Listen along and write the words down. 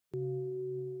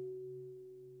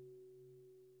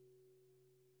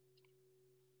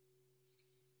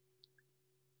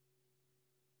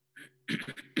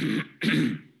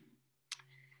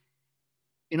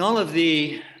In all of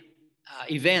the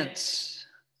events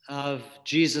of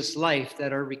Jesus' life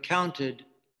that are recounted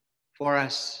for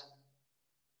us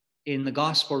in the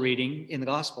gospel reading, in the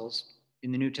Gospels,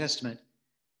 in the New Testament,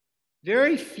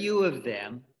 very few of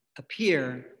them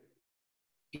appear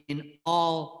in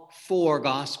all four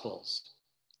Gospels.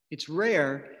 It's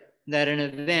rare that an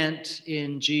event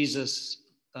in Jesus'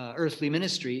 earthly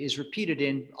ministry is repeated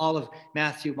in all of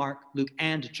Matthew, Mark, Luke,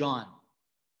 and John.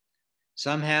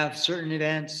 Some have certain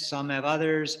events, some have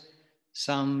others,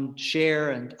 some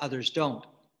share and others don't.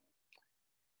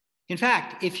 In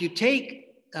fact, if you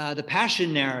take the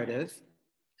Passion narrative,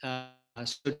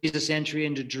 so Jesus' entry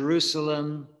into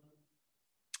Jerusalem,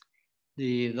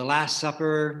 the Last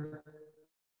Supper,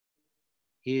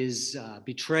 his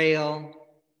betrayal,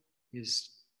 his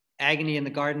agony in the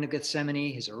Garden of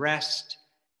Gethsemane, his arrest,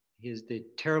 the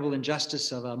terrible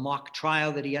injustice of a mock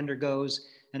trial that he undergoes,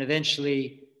 and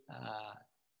eventually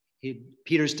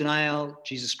Peter's denial,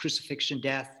 Jesus' crucifixion,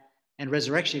 death, and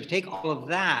resurrection. If you take all of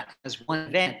that as one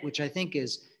event, which I think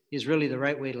is really the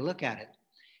right way to look at it,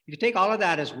 if you take all of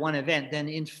that as one event, then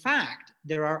in fact,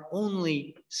 there are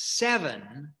only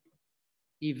 7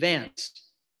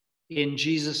 events in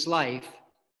Jesus' life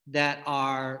that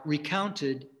are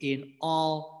recounted in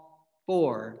all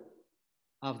 4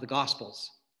 of the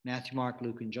Gospels, Matthew, Mark,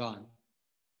 Luke, and John.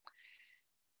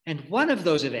 And one of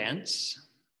those events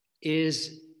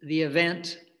is the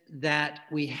event that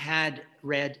we had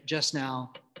read just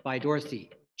now by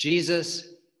Dorothy.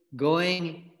 Jesus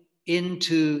going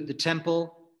into the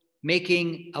temple,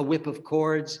 making a whip of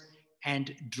cords,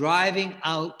 and driving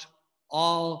out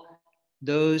all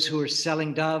those who are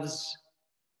selling doves,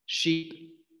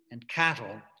 sheep, and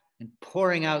cattle, and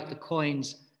pouring out the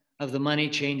coins of the money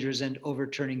changers and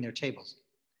overturning their tables.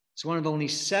 It's one of only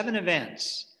 7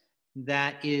 events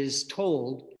that is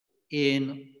told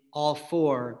in all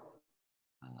 4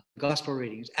 gospel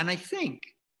readings. And I think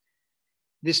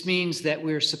this means that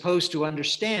we're supposed to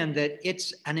understand that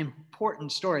it's an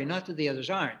important story, not that the others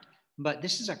aren't, but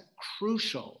this is a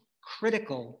crucial,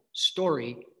 critical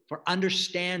story for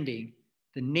understanding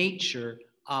the nature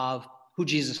of who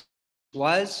Jesus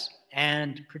was,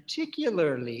 and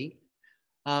particularly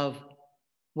of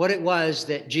what it was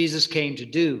that Jesus came to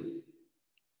do.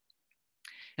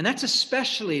 And that's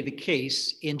especially the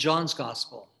case in John's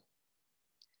gospel.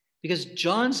 Because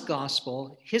John's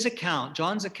gospel,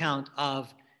 John's account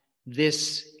of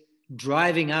this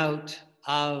driving out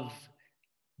of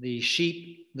the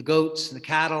sheep, the goats, and the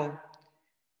cattle,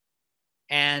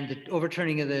 and the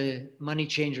overturning of the money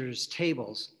changers'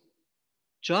 tables,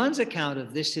 John's account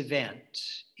of this event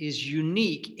is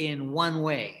unique in one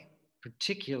way,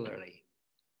 particularly.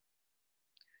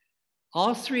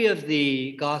 All 3 of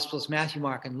the Gospels, Matthew,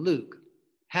 Mark, and Luke,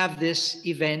 have this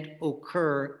event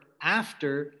occur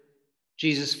after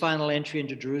Jesus' final entry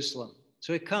into Jerusalem.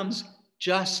 So it comes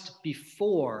just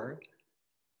before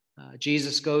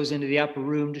Jesus goes into the upper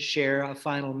room to share a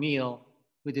final meal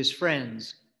with his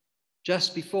friends,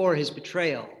 just before his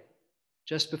betrayal,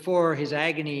 just before his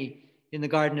agony in the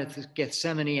Garden of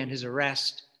Gethsemane and his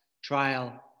arrest,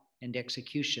 trial, and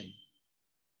execution.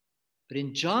 But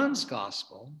in John's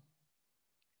gospel,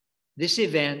 this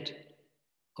event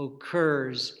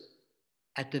occurs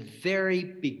at the very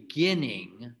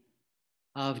beginning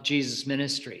of Jesus'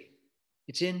 ministry.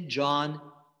 It's in John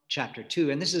chapter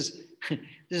 2. And this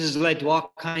has led to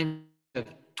all kinds of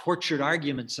tortured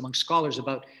arguments among scholars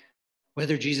about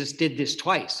whether Jesus did this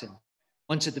twice, and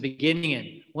once at the beginning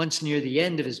and once near the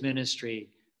end of his ministry,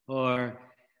 or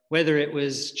whether it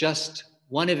was just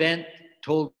one event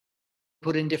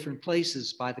put in different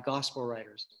places by the gospel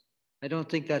writers. I don't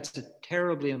think that's a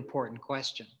terribly important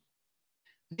question.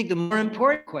 I think the more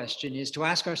important question is to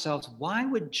ask ourselves, why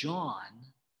would John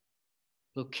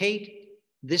locate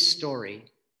this story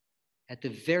at the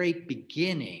very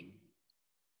beginning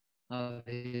of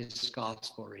his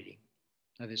gospel reading,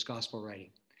 of his gospel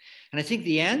writing? And I think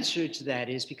the answer to that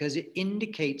is because it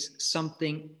indicates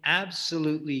something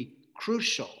absolutely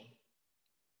crucial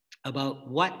about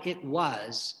what it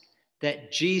was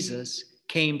that Jesus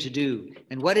came to do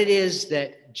and what it is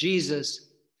that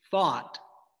Jesus thought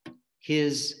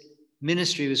his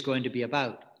ministry was going to be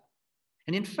about.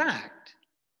 And in fact,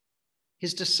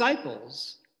 his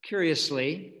disciples,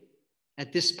 curiously,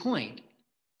 at this point,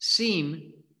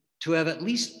 seem to have at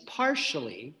least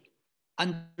partially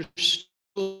understood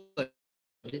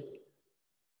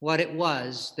what it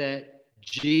was that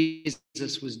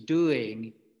Jesus was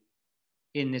doing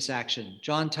in this action.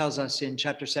 John tells us in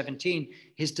chapter 17,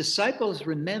 his disciples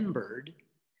remembered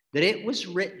that it was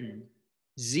written,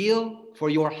 "Zeal for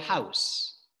your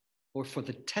house or for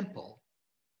the temple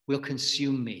will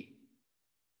consume me.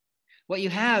 What you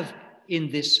have in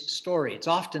this story, it's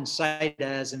often cited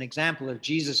as an example of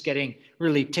Jesus getting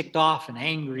really ticked off and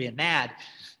angry and mad.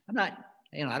 I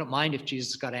don't mind if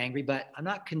Jesus got angry, but I'm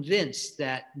not convinced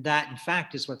that in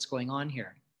fact is what's going on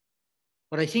here.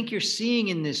 What I think you're seeing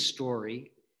in this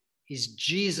story is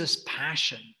Jesus'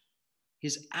 passion,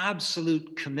 his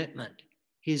absolute commitment,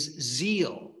 his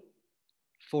zeal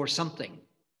for something.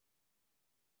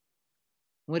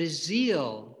 What his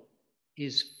zeal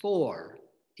is for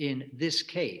in this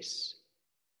case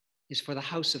is for the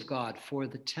house of God, for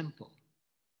the temple.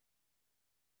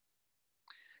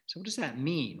 So what does that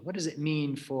mean? What does it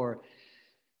mean for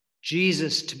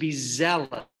Jesus to be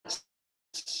zealous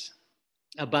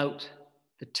about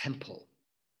the temple?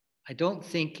 I don't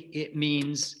think it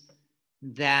means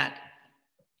that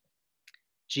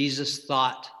Jesus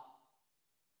thought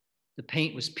the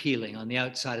paint was peeling on the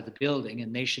outside of the building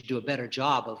and they should do a better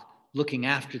job of looking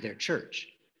after their church.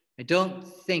 I don't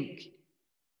think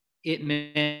it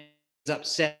meant he was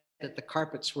upset that the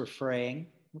carpets were fraying,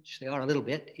 which they are a little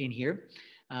bit in here.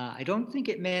 I don't think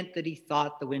it meant that he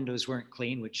thought the windows weren't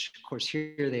clean, which of course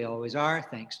here they always are,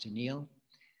 thanks to Neil.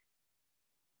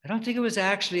 I don't think it was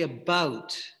actually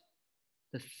about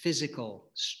the physical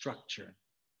structure.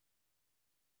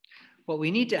 What we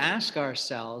need to ask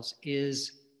ourselves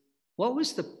is, what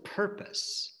was the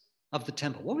purpose of the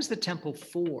temple? What was the temple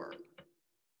for?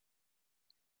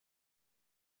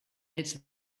 It's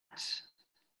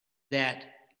that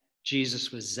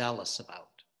Jesus was zealous about.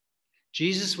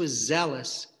 Jesus was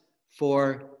zealous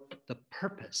for the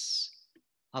purpose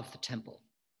of the temple.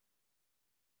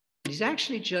 He's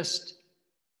actually just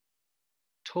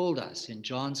told us in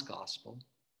John's gospel,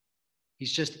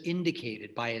 he's just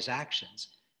indicated by his actions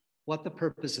what the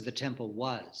purpose of the temple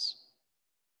was.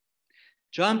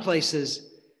 John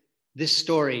places this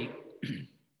story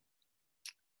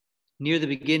near the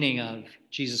beginning of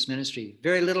Jesus' ministry.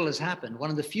 Very little has happened. One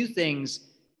of the few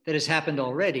things that has happened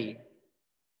already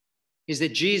is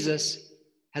that Jesus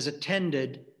has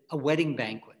attended a wedding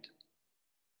banquet.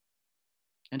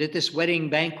 And at this wedding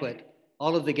banquet,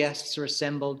 all of the guests are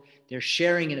assembled. They're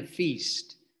sharing in a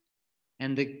feast.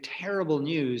 And the terrible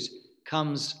news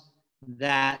comes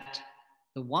that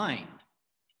the wine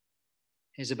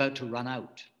is about to run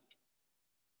out.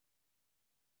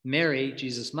 Mary,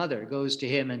 Jesus' mother, goes to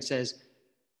him and says,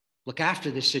 look after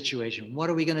this situation. What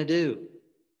are we going to do?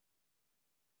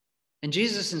 And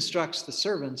Jesus instructs the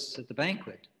servants at the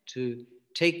banquet to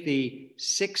take the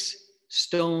 6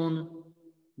 stone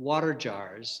water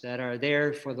jars that are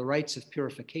there for the rites of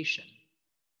purification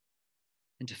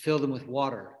and to fill them with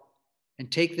water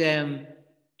and take them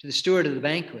to the steward of the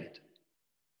banquet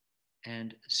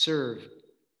and serve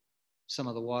some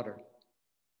of the water.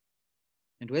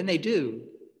 And when they do,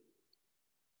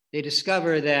 they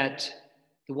discover that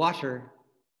the water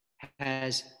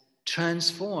has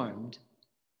transformed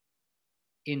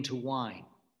into wine,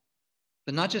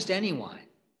 but not just any wine.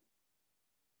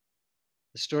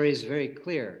 The story is very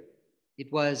clear.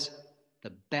 It was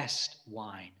the best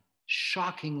wine,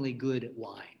 shockingly good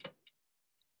wine.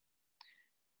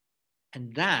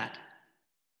 And that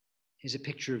is a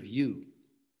picture of you.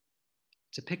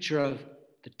 It's a picture of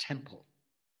the temple.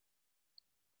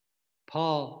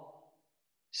 Paul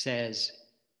says,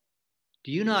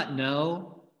 do you not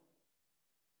know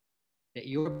that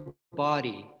your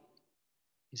body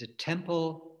is a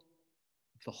temple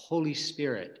of the Holy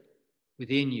Spirit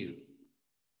within you,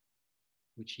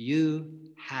 which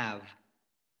you have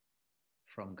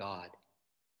from God?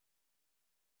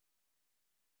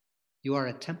 You are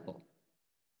a temple.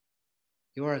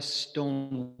 You are a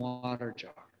stone water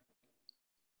jar.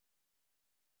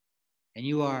 And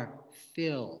you are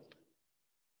filled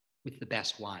with the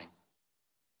best wine.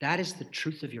 That is the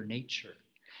truth of your nature.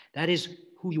 That is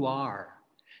who you are.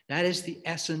 That is the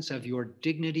essence of your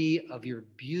dignity, of your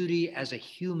beauty as a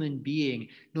human being,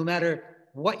 no matter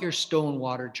what your stone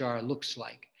water jar looks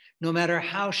like, no matter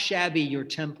how shabby your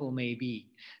temple may be,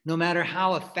 no matter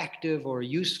how effective or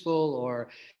useful or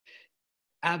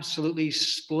absolutely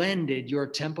splendid your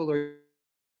temple or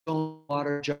stone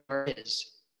water jar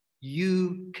is,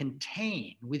 you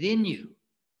contain within you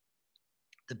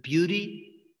the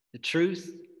beauty, the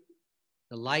truth,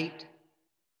 the light,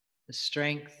 the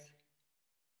strength,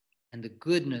 and the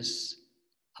goodness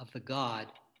of the God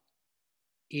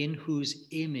in whose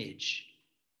image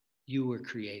you were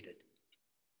created.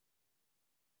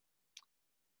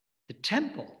 The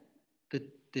temple,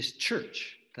 this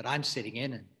church that I'm sitting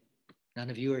in, and none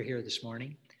of you are here this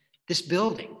morning, this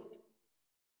building,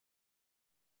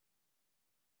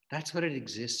 that's what it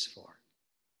exists for.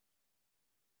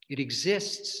 It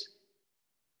exists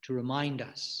to remind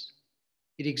us.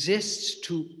 It exists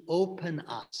to open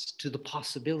us to the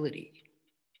possibility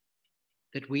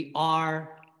that we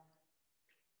are,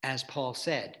 as Paul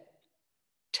said,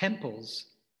 temples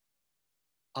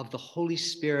of the Holy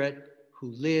Spirit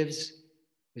who lives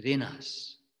within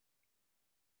us.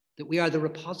 That we are the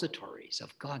repositories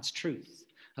of God's truth,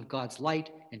 of God's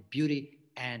light and beauty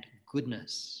and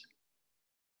goodness.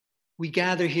 We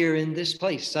gather here in this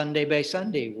place Sunday by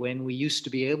Sunday when we used to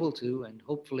be able to, and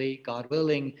hopefully, God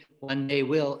willing, one day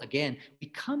will again. We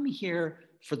come here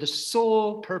for the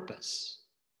sole purpose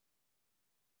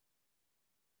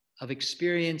of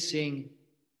experiencing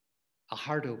a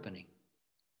heart opening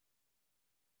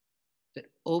that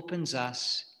opens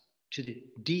us to the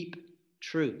deep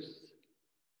truth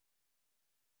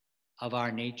of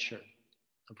our nature,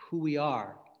 of who we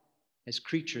are as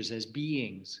creatures, as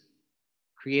beings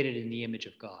created in the image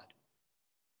of God.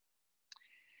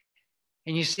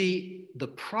 And you see, the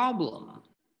problem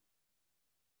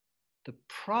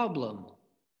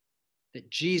that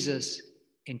Jesus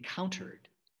encountered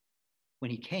when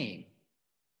he came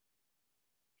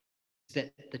is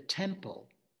that the temple,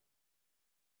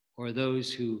 or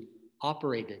those who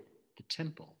operated the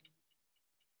temple,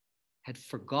 had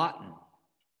forgotten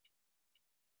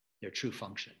their true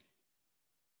function.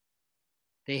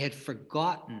 They had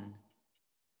forgotten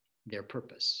their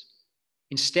purpose.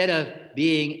 Instead of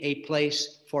being a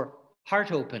place for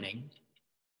heart opening,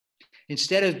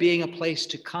 instead of being a place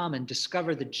to come and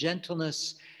discover the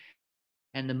gentleness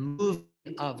and the movement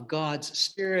of God's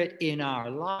Spirit in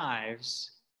our lives,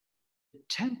 the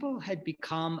temple had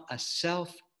become a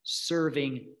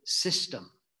self-serving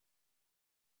system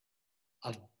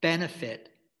of benefit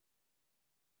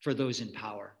for those in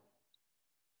power.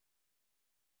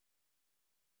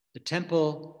 The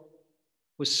temple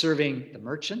was serving the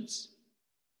merchants,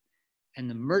 and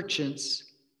the merchants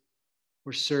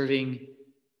were serving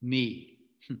me,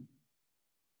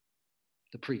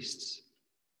 the priests.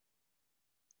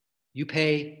 You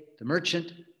pay the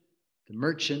merchant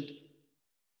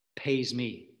pays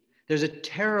me. There's a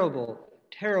terrible,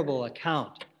 terrible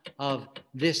account of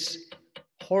this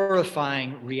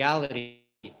horrifying reality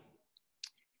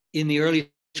in the early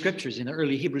scriptures, in the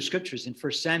early Hebrew scriptures, in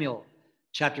 1 Samuel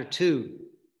chapter 2,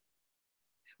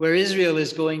 where Israel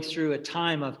is going through a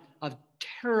time of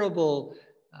terrible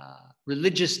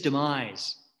religious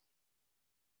demise.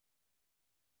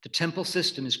 The temple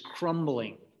system is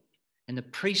crumbling, and the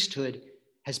priesthood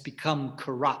has become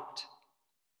corrupt.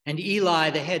 And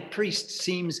Eli, the head priest,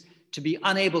 seems to be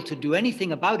unable to do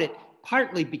anything about it,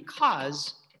 partly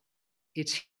because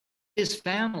it's his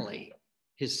family,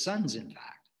 his sons, in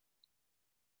fact,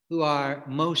 who are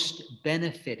most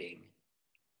benefiting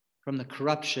from the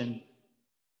corruption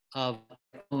of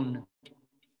their own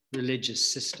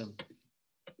religious system.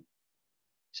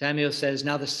 Samuel says,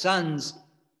 now the sons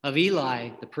of Eli,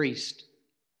 the priest,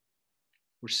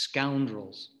 were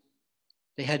scoundrels.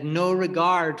 They had no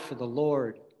regard for the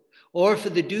Lord or for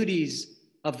the duties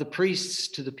of the priests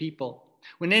to the people.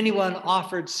 When anyone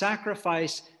offered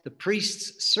sacrifice, the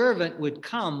priest's servant would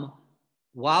come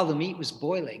while the meat was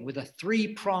boiling with a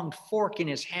three-pronged fork in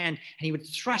his hand, and he would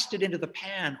thrust it into the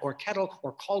pan or kettle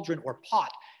or cauldron or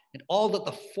pot, and all that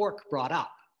the fork brought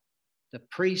up, the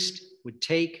priest would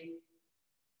take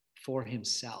for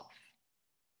himself.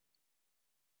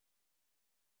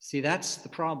 See, that's the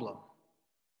problem.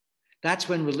 That's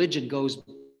when religion goes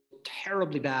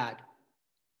terribly bad,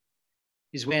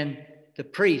 is when the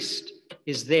priest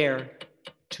is there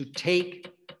to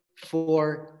take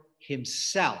for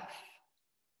himself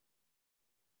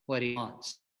what he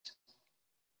wants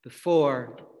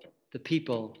before the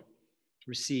people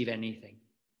receive anything.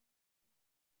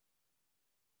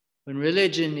 When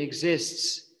religion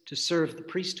exists to serve the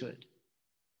priesthood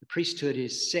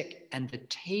is sick, and the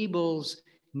tables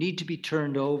need to be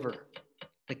turned over.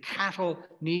 The cattle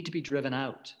need to be driven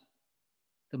out.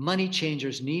 The money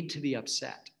changers need to be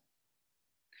upset.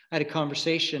 I had a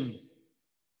conversation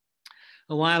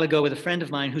a while ago with a friend of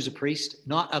mine who's a priest,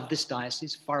 not of this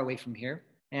diocese, far away from here.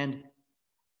 And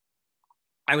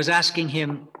I was asking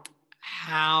him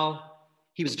how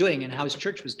he was doing and how his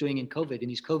church was doing in COVID, in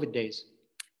these COVID days.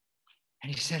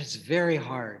 And he said, it's very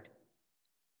hard.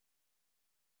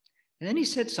 And then he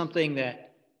said something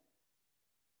that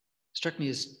struck me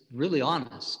as really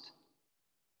honest,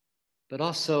 but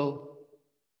also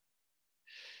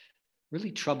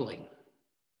really troubling.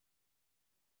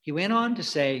 He went on to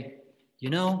say, you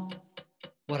know,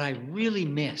 what I really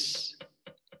miss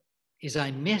is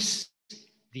I miss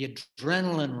the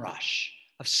adrenaline rush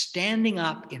of standing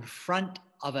up in front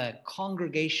of a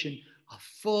congregation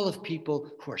full of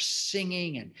people who are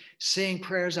singing and saying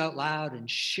prayers out loud and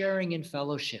sharing in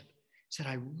fellowship. He said,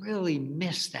 I really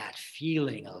miss that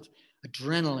feeling of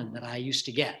adrenaline that I used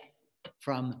to get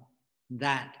from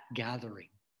that gathering.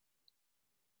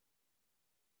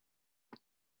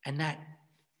 And that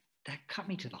cut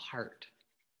me to the heart.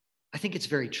 I think it's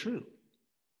very true,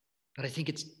 but I think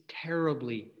it's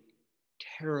terribly,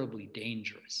 terribly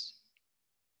dangerous.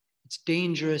 It's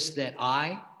dangerous that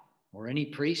I, or any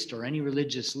priest or any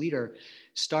religious leader,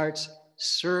 starts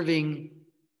serving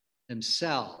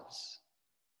themselves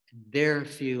and their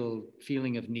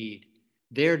feeling of need,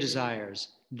 their desires,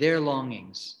 their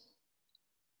longings,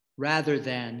 rather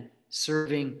than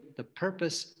serving the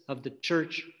purpose of the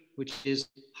church, which is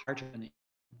heart opening.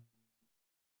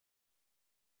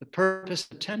 The purpose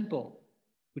of the temple,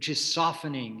 which is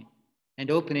softening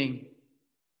and opening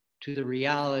to the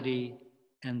reality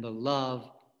and the love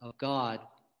of God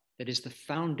that is the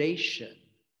foundation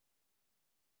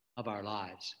of our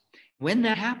lives. When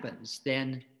that happens,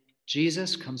 then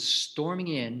Jesus comes storming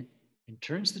in and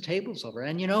turns the tables over.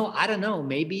 And I don't know,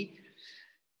 maybe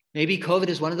COVID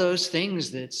is one of those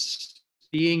things that's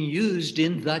being used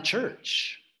in the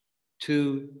church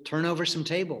to turn over some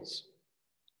tables,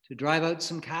 to drive out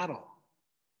some cattle,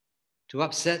 to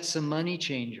upset some money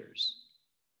changers,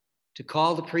 to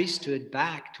call the priesthood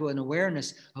back to an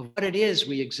awareness of what it is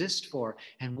we exist for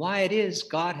and why it is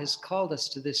God has called us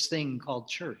to this thing called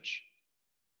church.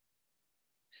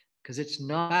 Because it's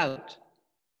not about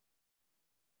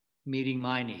meeting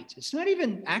my needs. It's not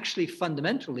even actually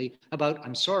fundamentally about,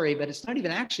 I'm sorry, but it's not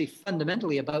even actually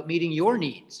fundamentally about meeting your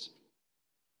needs.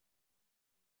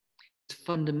 It's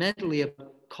fundamentally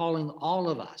about calling all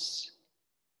of us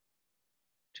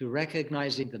to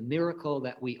recognizing the miracle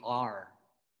that we are.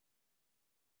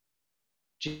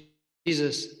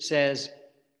 Jesus says,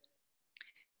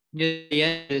 near the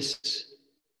end of this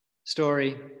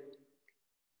story,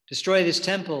 destroy this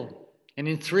temple, and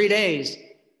in 3 days,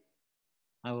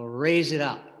 I will raise it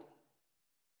up.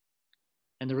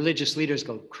 And the religious leaders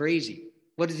go crazy.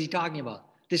 What is he talking about?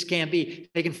 This can't be.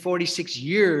 It's taken 46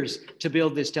 years to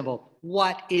build this temple.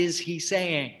 What is he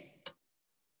saying?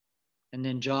 And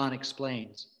then John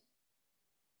explains.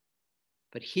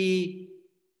 But he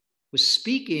was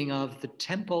speaking of the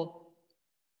temple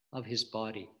of his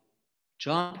body.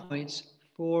 John points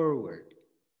forward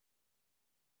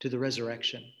to the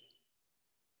resurrection.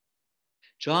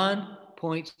 John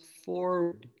points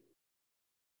forward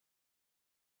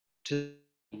to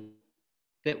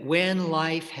that when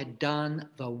life had done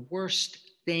the worst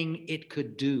thing it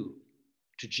could do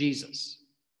to Jesus,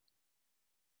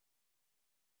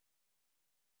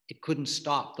 it couldn't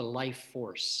stop the life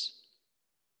force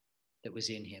that was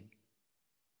in him.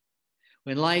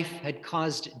 When life had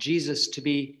caused Jesus to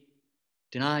be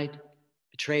denied,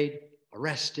 betrayed,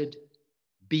 arrested,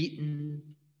 beaten,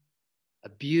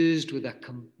 abused with a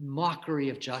mockery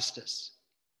of justice.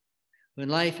 When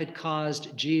life had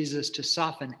caused Jesus to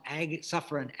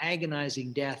suffer an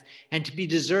agonizing death and to be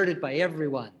deserted by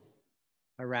everyone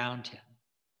around him.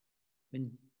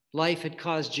 When life had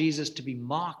caused Jesus to be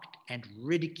mocked and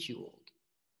ridiculed.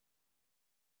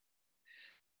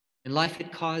 And life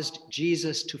had caused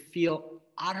Jesus to feel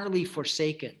utterly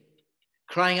forsaken,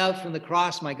 crying out from the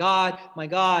cross, my God,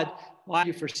 why do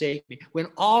you forsake me? When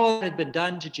all had been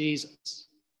done to Jesus,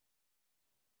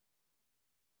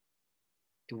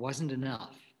 it wasn't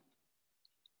enough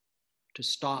to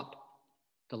stop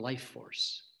the life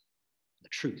force, the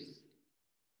truth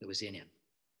that was in him.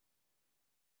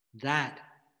 That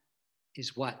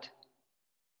is what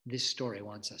this story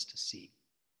wants us to see.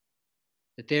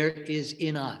 That there is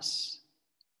in us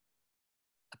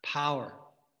a power,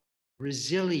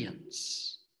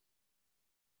 resilience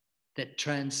that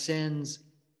transcends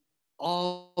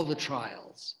all the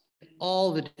trials,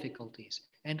 all the difficulties,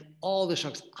 and all the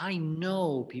shocks. I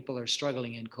know people are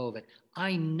struggling in COVID.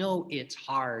 I know it's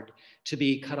hard to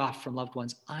be cut off from loved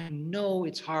ones. I know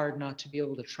it's hard not to be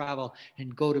able to travel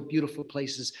and go to beautiful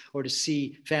places or to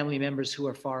see family members who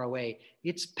are far away.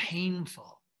 It's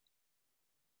painful.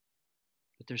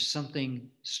 But there's something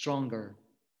stronger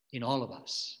in all of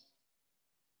us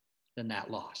than that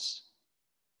loss.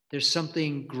 There's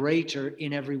something greater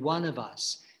in every one of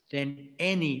us than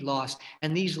any loss.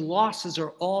 And these losses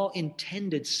are all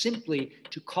intended simply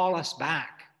to call us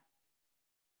back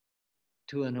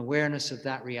to an awareness of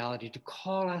that reality, to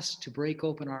call us to break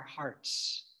open our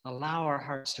hearts, allow our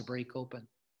hearts to break open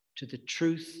to the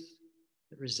truth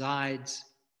that resides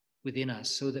within us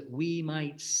so that we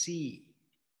might see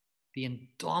the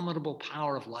indomitable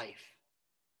power of life,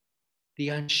 the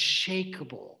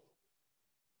unshakable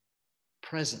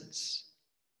presence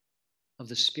of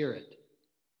the Spirit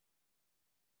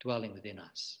dwelling within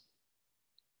us.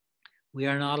 We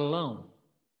are not alone.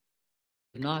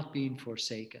 We have not been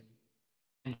forsaken.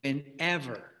 And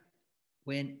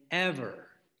whenever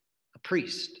a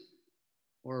priest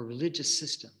or a religious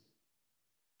system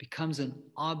becomes an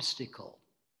obstacle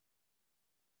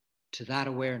to that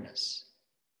awareness,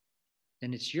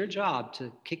 then it's your job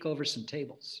to kick over some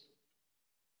tables,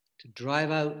 to drive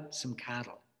out some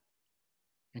cattle,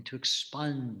 and to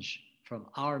expunge from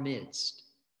our midst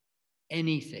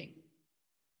anything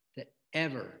that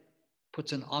ever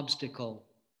puts an obstacle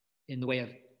in the way of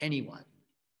anyone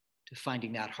to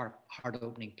finding that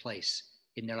heart-opening place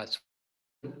in their lives.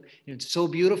 It's so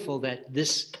beautiful that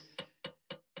this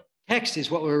text is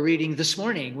what we were reading this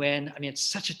morning when, it's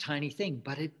such a tiny thing,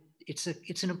 but it's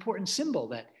an important symbol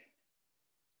that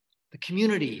the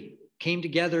community came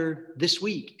together this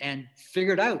week and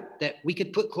figured out that we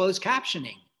could put closed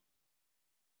captioning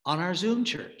on our Zoom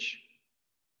church.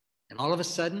 And all of a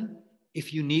sudden,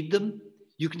 if you need them,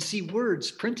 you can see words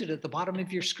printed at the bottom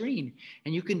of your screen,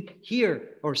 and you can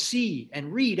hear or see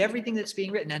and read everything that's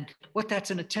being written. And what that's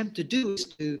an attempt to do is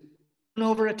to turn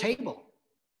over a table,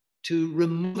 to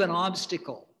remove an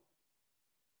obstacle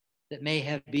that may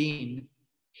have been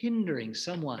hindering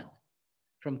someone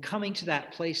from coming to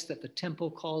that place that the temple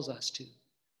calls us to,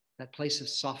 that place of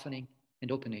softening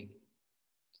and opening,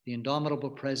 the indomitable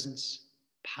presence,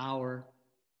 power,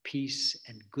 peace,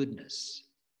 and goodness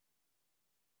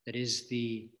that is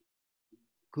the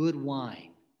good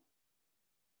wine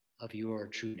of your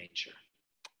true nature.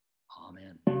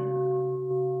 Amen.